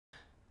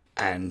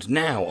And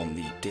now on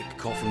the Dick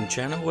Coughlin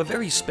channel, a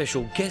very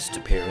special guest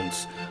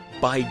appearance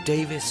by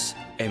Davis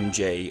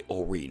M.J.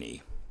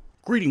 Aurini.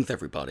 Greetings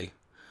everybody,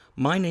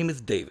 my name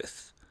is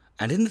Davis,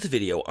 and in this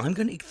video I'm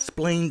going to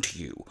explain to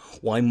you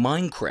why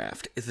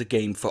Minecraft is a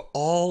game for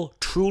all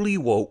truly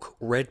woke,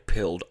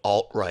 red-pilled,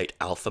 alt-right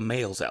alpha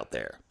males out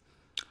there.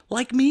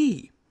 Like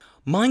me.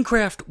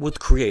 Minecraft was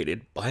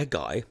created by a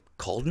guy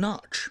called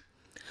Notch.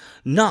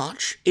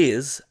 Notch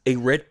is a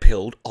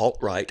red-pilled,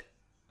 alt-right,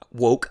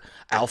 woke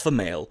alpha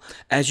male,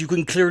 as you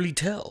can clearly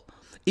tell,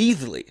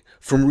 easily,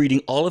 from reading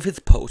all of his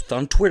posts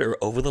on Twitter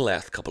over the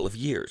last couple of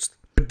years.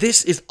 But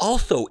this is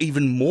also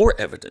even more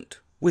evident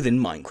within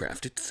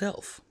Minecraft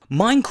itself.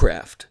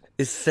 Minecraft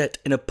is set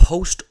in a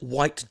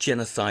post-white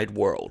genocide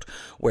world,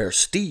 where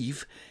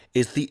Steve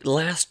is the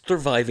last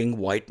surviving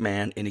white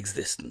man in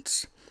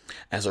existence.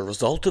 As a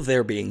result of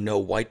there being no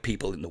white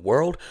people in the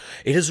world,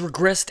 it has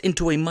regressed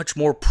into a much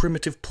more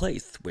primitive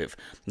place, with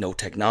no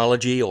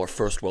technology or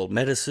first world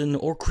medicine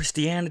or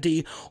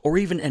Christianity or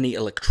even any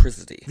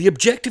electricity. The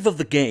objective of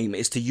the game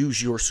is to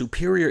use your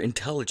superior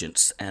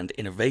intelligence and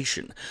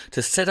innovation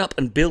to set up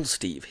and build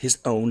Steve his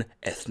own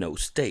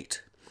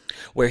ethno-state,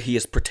 where he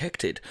is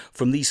protected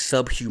from these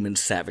subhuman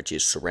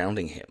savages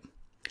surrounding him.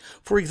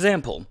 For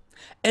example,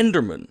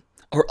 Endermen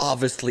are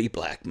obviously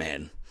black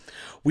men.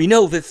 We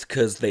know this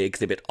because they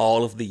exhibit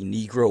all of the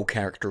Negro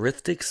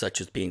characteristics, such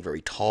as being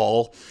very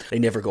tall, they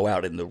never go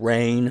out in the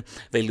rain,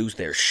 they lose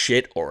their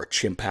shit or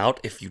chimp out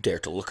if you dare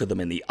to look at them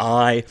in the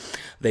eye,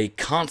 they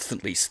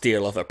constantly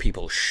steal other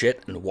people's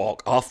shit and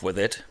walk off with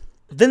it.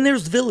 Then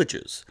there's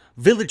villagers.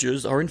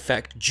 Villagers are in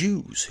fact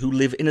Jews who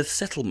live in a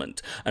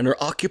settlement and are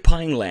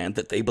occupying land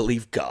that they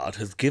believe God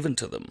has given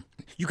to them.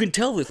 You can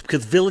tell this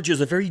because villagers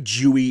are very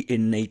Jewy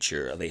in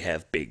nature. They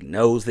have big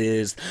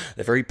noses,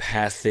 they're very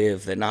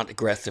passive, they're not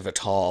aggressive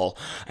at all,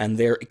 and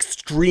they're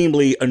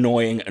extremely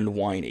annoying and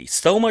whiny.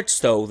 So much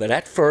so that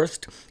at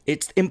first,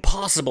 it's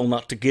impossible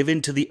not to give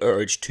in to the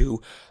urge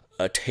to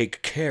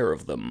take care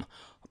of them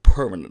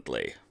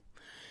permanently,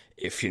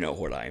 if you know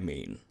what I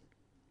mean.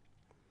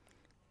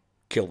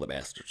 Kill the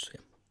bastards.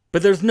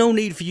 But there's no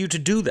need for you to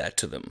do that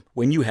to them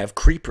when you have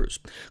creepers.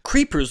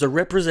 Creepers are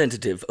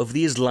representative of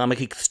the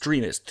Islamic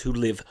extremists who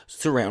live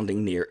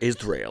surrounding near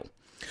Israel.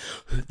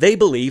 They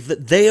believe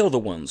that they are the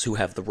ones who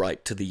have the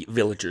right to the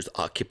villagers'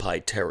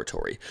 occupied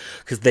territory,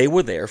 because they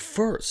were there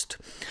first.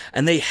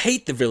 And they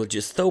hate the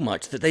villagers so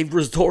much that they've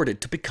resorted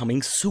to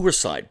becoming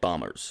suicide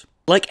bombers.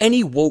 Like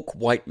any woke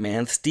white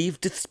man,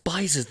 Steve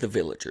despises the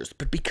villagers,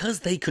 but because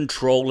they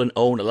control and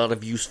own a lot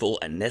of useful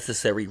and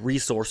necessary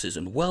resources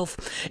and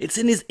wealth, it's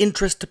in his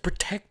interest to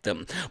protect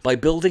them by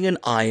building an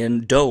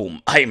iron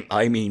dome,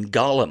 I mean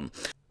golem,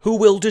 who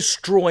will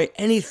destroy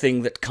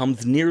anything that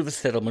comes near the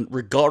settlement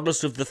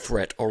regardless of the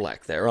threat or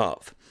lack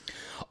thereof.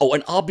 Oh,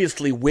 and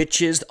obviously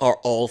witches are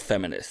all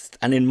feminists,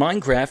 and in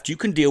Minecraft you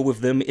can deal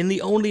with them in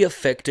the only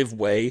effective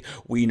way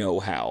we know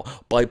how,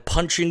 by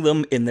punching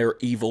them in their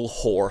evil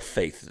whore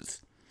faces.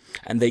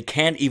 And they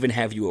can't even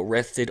have you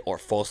arrested or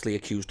falsely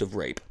accused of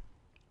rape.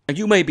 And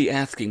you may be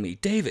asking me,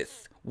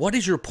 Davis, what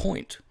is your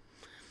point?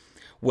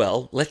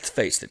 Well, let's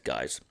face it,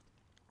 guys.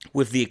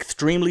 With the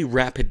extremely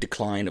rapid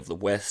decline of the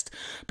West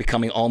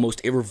becoming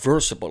almost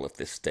irreversible at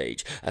this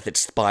stage, as it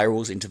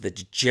spirals into the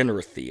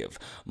degeneracy of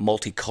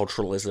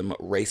multiculturalism,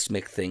 race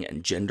mixing,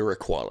 and gender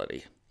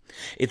equality,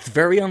 it's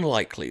very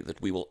unlikely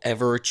that we will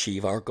ever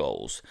achieve our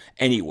goals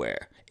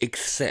anywhere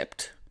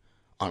except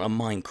on a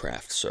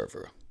Minecraft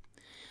server.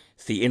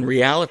 See, in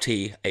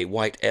reality, a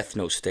white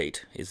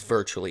ethno-state is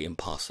virtually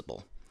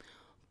impossible,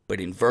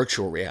 but in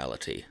virtual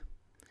reality,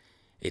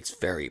 it's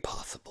very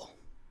possible.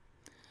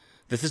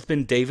 This has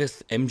been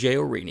Davis M.J.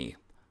 Aurini.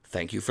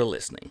 Thank you for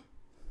listening.